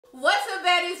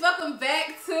babies, welcome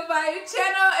back to my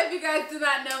channel. If you guys do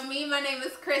not know me, my name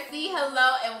is Chrissy.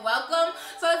 Hello and welcome.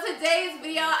 So in today's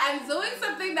video, I'm doing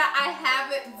something that I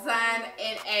haven't done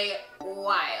in a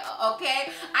while,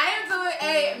 okay? I am doing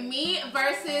a me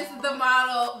versus the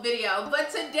model video, but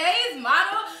today's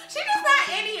model, she's just not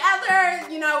any other,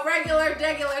 regular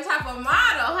type of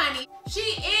model, honey. She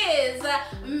is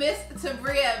Miss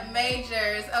Tabria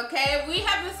Majors, okay? We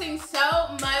have been seeing so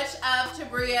much of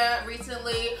Tabria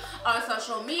recently on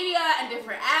social media and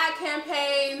different ad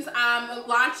campaigns,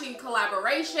 launching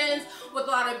collaborations with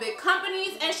a lot of big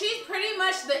companies, and she's pretty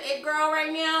much the it girl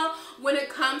right now when it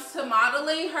comes to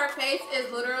modeling. Her face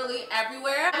is literally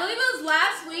everywhere. I believe it was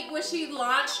last week when she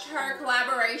launched her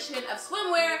collaboration of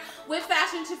swimwear with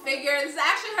Fashion to Figure. This is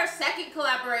actually her second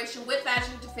collaboration with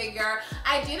Fashion to Figure.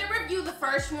 I didn't review the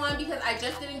first one because I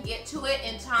just didn't get to it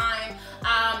in time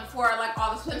for like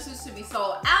all the swimsuits to be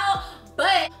sold out.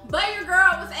 But your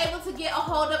girl was able to get a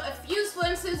hold of a few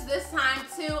swimsuits this time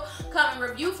to come and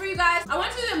review for you guys. I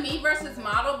went to the me versus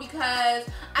model because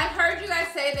I've heard you guys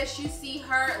say that you see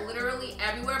her literally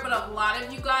everywhere, but a lot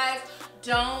of you guys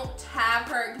don't have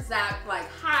her exact like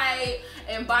height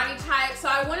and body type. So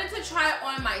I wanted to try it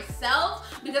on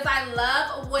myself because I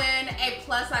love when a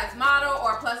plus size model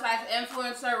or plus size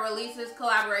influencer releases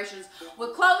collaborations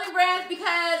with clothing brands because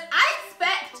I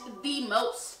expect the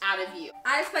most out of you.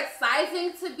 I expect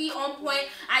sizing to be on point.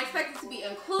 I expect it to be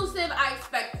inclusive. I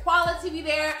expect quality to be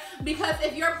there because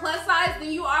if you're plus size,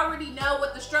 then you already know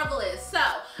what the struggle is. So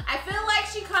I feel like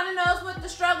she kind of knows what the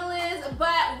struggle is,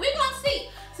 but we're gonna see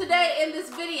today in this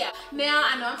video. Now,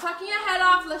 I know I'm talking your head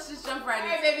off. Let's just jump right in.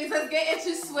 All right, babies, let's get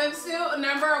into swimsuit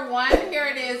number one. Here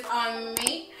it is on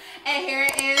me, and here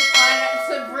it is on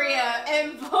Tabria.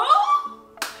 And boom,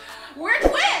 we're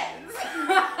twins.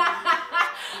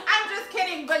 I'm just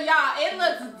kidding, but y'all, it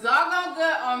looks doggone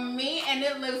good on me, and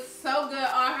it looks so good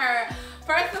on her.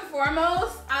 First and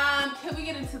foremost, can we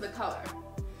get into the color?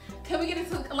 Can we get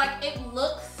into, like, it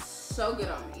looks so good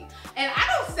on me. And I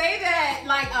don't say that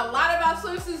like a lot about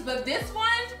swimsuits, but this one,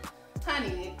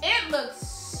 honey, it looks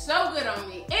so good on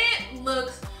me. It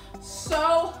looks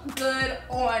so good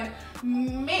on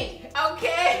me,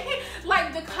 okay?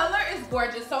 Like the color is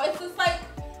gorgeous. So it's just like,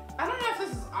 I don't know if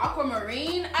this is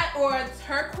aquamarine or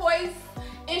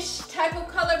turquoise-ish type of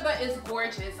color, but it's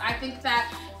gorgeous. I think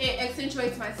that it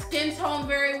accentuates my skin tone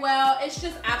very well. It's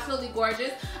just absolutely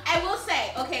gorgeous. I will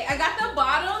say, okay, I got the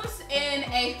bottoms in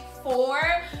a 4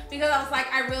 because I was like,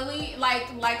 I really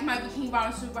like my bikini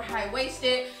bottoms, super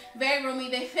high-waisted, very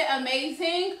roomy. They fit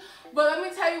amazing, but let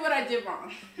me tell you what I did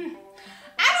wrong. I don't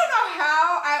know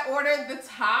how I ordered the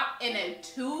top in a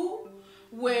 2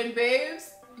 when,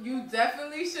 babes, you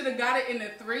definitely should have got it in a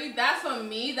 3. That's on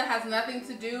me. That has nothing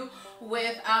to do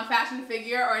with Fashion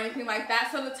Figure or anything like that.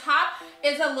 So the top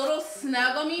is a little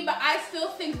snug on me, but I still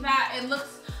think that it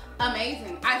looks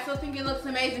amazing. I still think it looks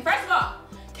amazing. First of all,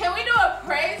 can we do a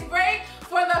praise break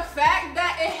for the fact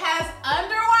that it has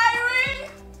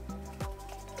underwiring?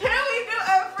 Can we do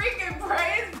a freaking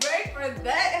praise break for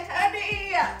that,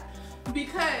 honey?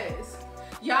 Because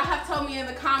y'all have told me in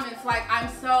the comments, like, I'm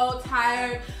so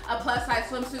tired of plus size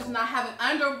swimsuits not having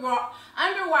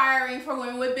underwiring for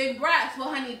women with big breasts.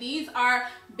 Well, honey, these are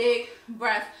big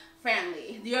breast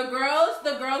family. The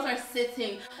girls are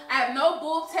sitting. I have no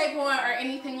boob tape on or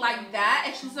anything like that.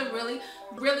 It's just a really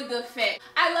good fit.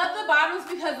 I love the bottoms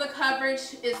because the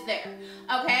coverage is there,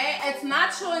 okay? It's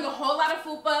not showing a whole lot of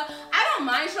fupa. I don't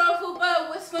mind showing fupa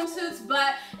with swimsuits,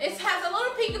 but it has a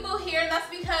little peekaboo here, and that's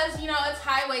because, it's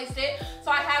high-waisted,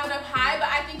 so I have it up high, but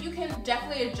I think you can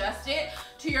definitely adjust it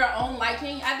to your own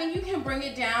liking. I think you can bring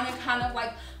it down and kind of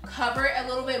like cover it a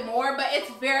little bit more, but it's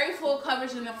very full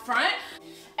coverage in the front.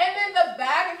 And then the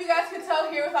back, if you guys can tell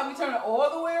here without me turning all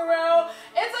the way around,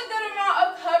 it's a good amount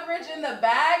of coverage in the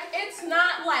back. It's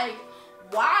not like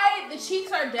wide. The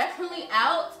cheeks are definitely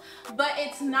out, but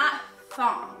it's not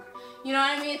thong. You know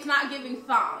what I mean? It's not giving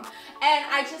thong. And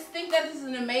I just think that this is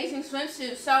an amazing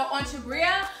swimsuit. So on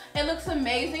Tabria, it looks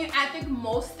amazing. I think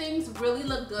most things really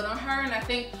look good on her. And I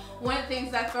think one of the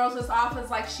things that throws us off is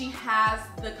like she has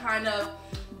the kind of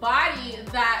body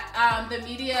that the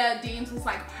media deems is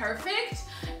like perfect,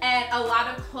 and a lot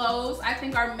of clothes I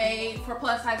think are made for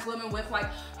plus size women with like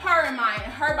her in mind,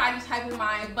 her body type in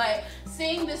mind. But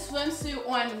seeing this swimsuit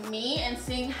on me and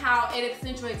seeing how it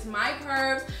accentuates my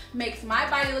curves, makes my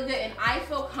body look good, and I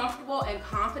feel comfortable and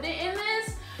confident in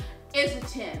this, is a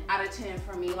 10 out of 10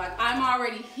 for me. Like, I'm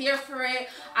already here for it.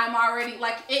 I'm already,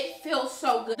 like, it feels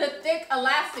so good. The thick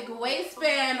elastic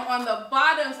waistband on the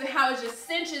bottoms and how it just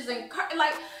cinches and,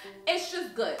 like, it's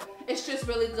just good. It's just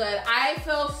really good. I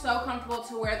feel so comfortable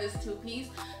to wear this two-piece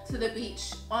to the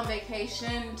beach, on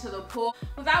vacation, to the pool,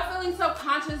 without feeling so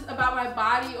conscious about my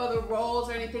body or the rolls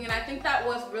or anything. And I think that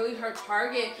was really her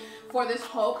target for this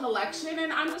whole collection.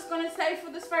 And I'm just gonna say,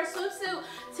 for this first swimsuit,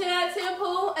 10 out of 10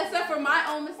 pool, except for my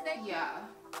own mistake. Yeah,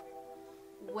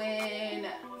 when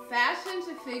Fashion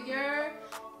to Figure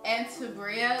and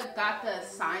Tabria got the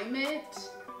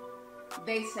assignment,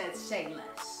 they said say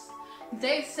less.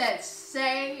 They said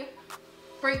say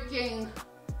freaking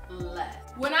less.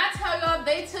 When I tell y'all,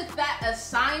 they took that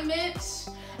assignment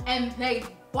and they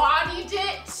bodied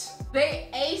it, they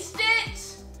aced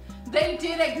it, they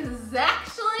did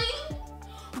exactly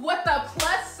what the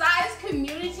plus size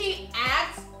community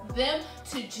asked them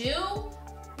to do.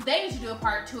 They need to do a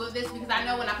part 2 of this, because I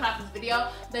know when I put out this video,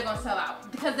 they're gonna sell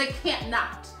out, because they can't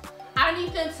not. I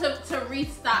need them to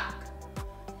restock,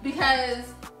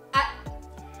 because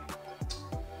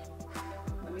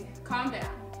let me calm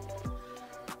down.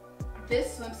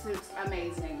 This swimsuit's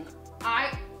amazing.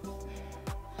 I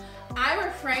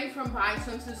refrain from buying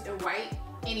swimsuits in white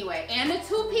anyway, and the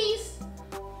two-piece.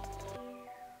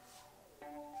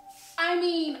 I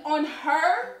mean, on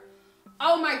her,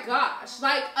 oh my gosh,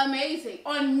 like amazing.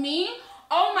 On me,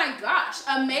 oh my gosh,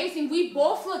 amazing. We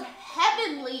both look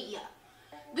heavenly.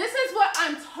 This is what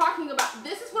I'm talking about.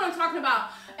 This is what I'm talking about.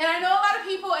 And I know a lot of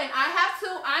people, and I have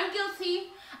to, I'm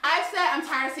guilty. I said I'm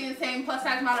tired of seeing the same plus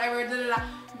size model everywhere,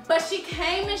 but she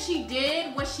came and she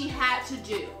did what she had to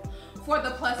do for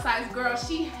the plus size girl.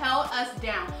 She held us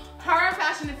down. Her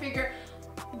Fashion to Figure,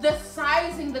 the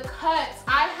sizing, the cuts.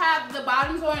 I have the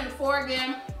bottoms on in 4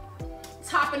 again,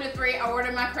 top in a 3. I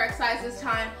ordered my correct size this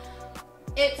time.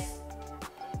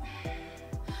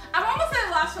 I'm almost at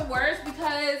a loss for words,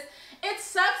 because it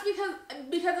sucks,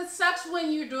 because it sucks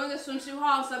when you're doing a swimsuit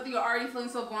haul, something you're already feeling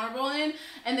so vulnerable in,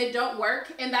 and they don't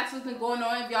work. And that's what's been going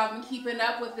on if y'all been keeping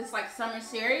up with this like summer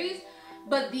series.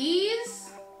 But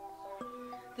this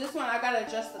one, I gotta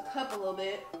adjust the cup a little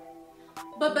bit.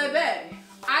 But baby,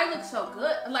 I look so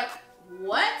good. Like,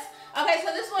 what? Okay,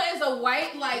 so this one is a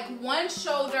white, like, one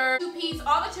shoulder two-piece.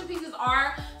 All the two pieces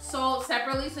are sold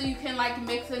separately, so you can like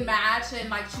mix and match and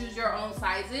like choose your own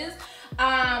sizes.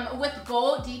 With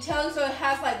gold detailing, so it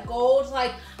has like gold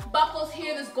like buckles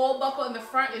here. This gold buckle in the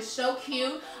front is so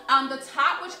cute. The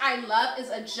top, which I love, is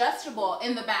adjustable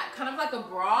in the back, kind of like a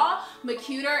bra, but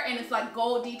cuter, and it's like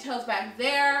gold details back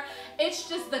there. It's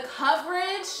just the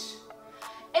coverage.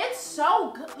 It's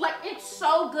so good. Like, it's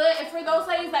so good. And for those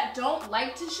ladies that don't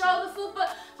like to show the fupa,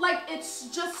 like, it's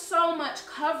just so much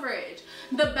coverage.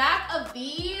 The back of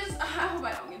these, I hope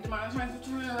I don't get demonetized for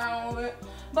turning around a little bit,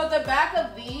 but the back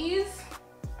of these,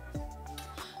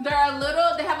 they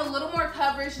have a little more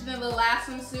coverage than the last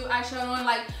swimsuit I showed on.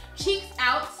 Like, cheeks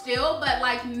out still, but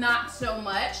like not so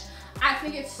much. I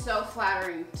think it's so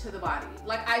flattering to the body.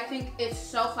 Like, I think it's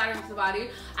so flattering to the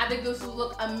body. I think this will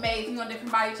look amazing on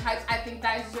different body types. I think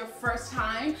that is your first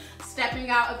time stepping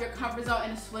out of your comfort zone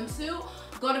in a swimsuit.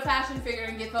 Go to Fashion Figure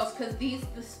and get those, because these,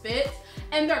 the spits,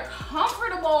 and they're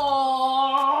comfortable.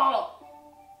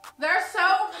 They're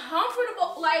so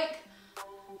comfortable. Like,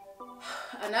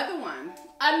 another one.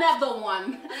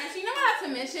 Yes, you know what I have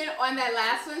to mention on that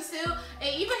last swimsuit?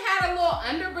 It even had a little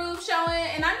underboob showing,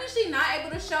 and I'm usually not able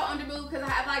to show underboob because I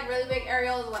have like really big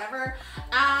areolas or whatever.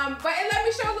 But it let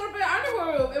me show a little bit of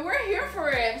underboob, and we're here for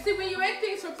it. See, when you make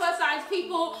things for plus size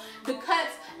people, the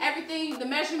cuts, everything, the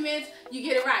measurements, you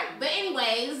get it right. But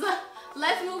anyways,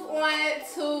 let's move on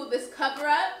to this cover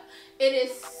up. It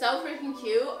is so freaking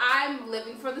cute. I'm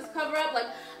living for this cover up. Like,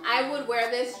 I would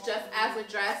wear this just as a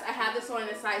dress. I have this one in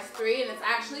a size 3, and it's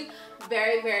actually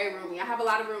very, very roomy. I have a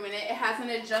lot of room in it. It has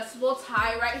an adjustable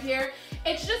tie right here.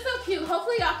 It's just so cute.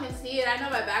 Hopefully y'all can see it. I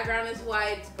know my background is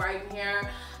white, it's bright in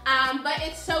here. But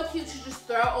it's so cute to just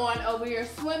throw on over your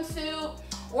swimsuit,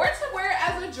 or to wear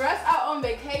as a dress out on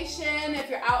vacation, if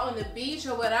you're out on the beach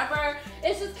or whatever.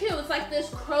 It's just cute. It's like this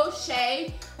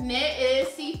crochet knit. It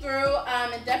is see-through.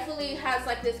 It definitely has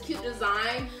like this cute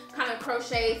design, kind of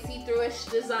crochet see-through-ish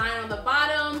design on the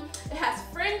bottom. It has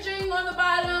fringing on the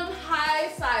bottom,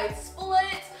 high side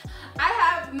split. I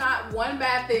have not one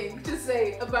bad thing to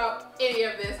say about any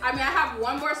of this. I mean, I have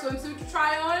one more swimsuit to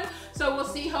try on, so we'll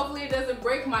see. Hopefully it doesn't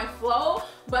break my flow,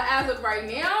 but as of right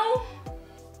now,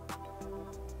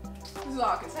 this is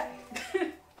all I can say.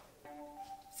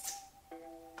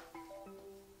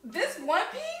 This one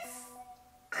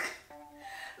piece,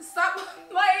 stop,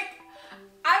 like,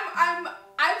 I'm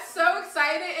so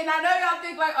excited And I know y'all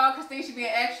think like, oh, Christine should be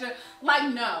an extra.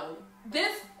 Like, no.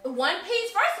 This one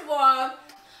piece, first of all,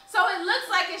 so it looks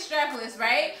like it's strapless,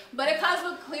 right? But it comes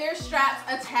with clear straps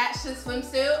attached to the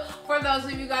swimsuit. For those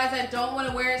of you guys that don't want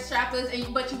to wear it strapless,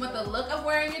 but you want the look of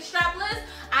wearing it strapless,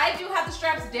 I do have the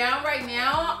straps down right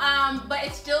now, but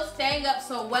it's still staying up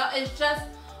so well. It's just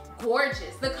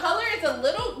gorgeous. The color is a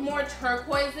little more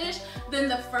turquoise-ish than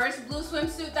the first blue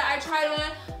swimsuit that I tried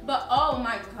on, but oh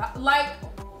my God, like,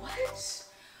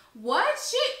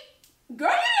 what? Girl,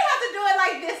 you didn't have to do it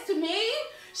like this to me.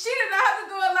 She did not have to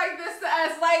do it like this to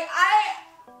us. Like,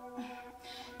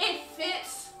 it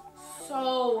fits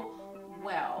so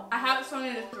well. I have it sewn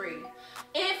in a 3.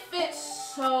 It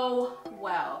fits so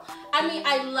well. I mean,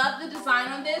 I love the design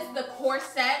on this. The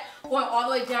corset going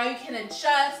all the way down, you can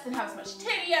adjust and have as much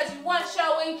titty as you want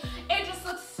showing. It just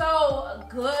looks so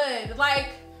good. Like,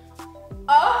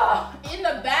 oh, in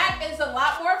the back it's a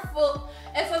lot more full.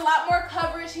 It's a lot more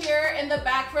coverage here in the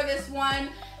back for this one.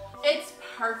 It's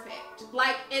perfect.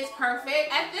 Like, it's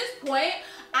perfect. At this point,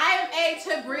 I am a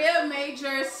Tabria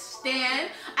major stan.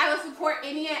 I will support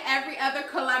any and every other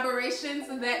collaborations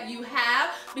that you have,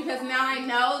 because now I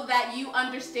know that you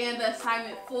understand the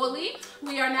assignment fully.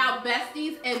 We are now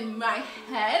besties in my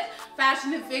head.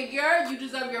 Fashion and figure, you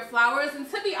deserve your flowers. And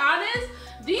to be honest,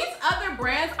 these other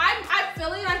brands, I'm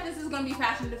feeling like this is gonna be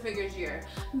fashion to figures year.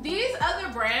 These other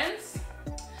brands,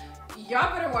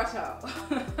 y'all better watch out.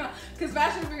 Because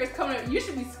fashion figures coming up, you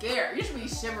should be scared. You should be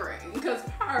shivering. Because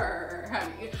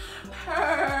honey,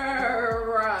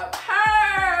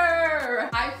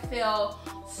 I feel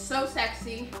so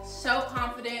sexy, so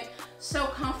confident, so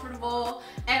comfortable.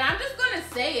 And I'm just gonna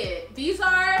say it. These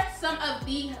are some of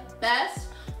the best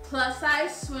plus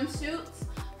size swimsuits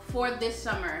for this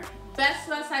summer. Best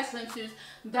plus size swimsuits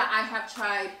that I have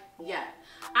tried yet.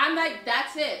 I'm like,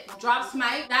 that's it. Drops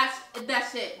mic,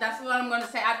 that's it. That's what I'm gonna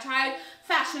say. I've tried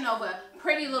Fashion Nova,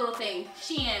 Pretty Little Thing,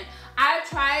 Shein. I've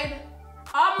tried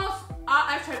all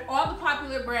the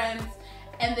popular brands,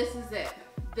 and this is it.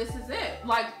 This is it.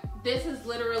 Like, this is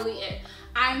literally it.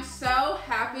 I'm so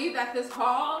happy that this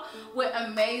haul went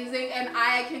amazing, and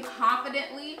I can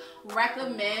confidently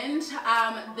recommend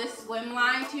this swim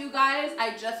line to you guys.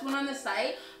 I just went on the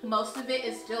site. Most of it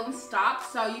is still in stock,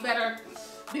 so you better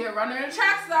be a runner and a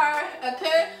track star,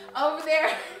 okay? Over there,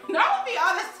 that would be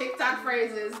all the TikTok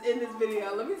phrases in this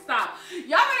video. Let me stop.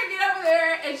 Y'all better get over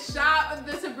there and shop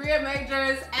the Tabria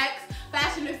Majors X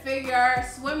Fashion and Figure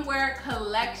swimwear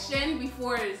collection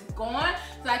before it is gone.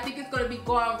 So I think it's going to be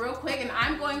gone real quick, and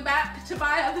I'm going back to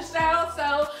buy other styles.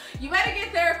 So you better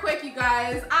get there quick, you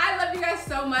guys. I love you guys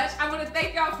so much. I want to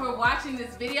thank y'all for watching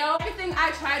this video. Everything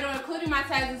I tried on, including my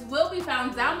sizes, will be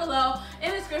found down below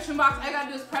in the description box. All I gotta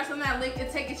do is press on that link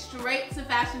and take it straight to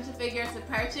Fashion to Figure to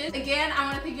purchase. Again, I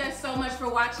want to thank you guys so much for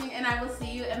watching, and I will see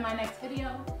you in my next video.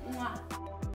 Mwah.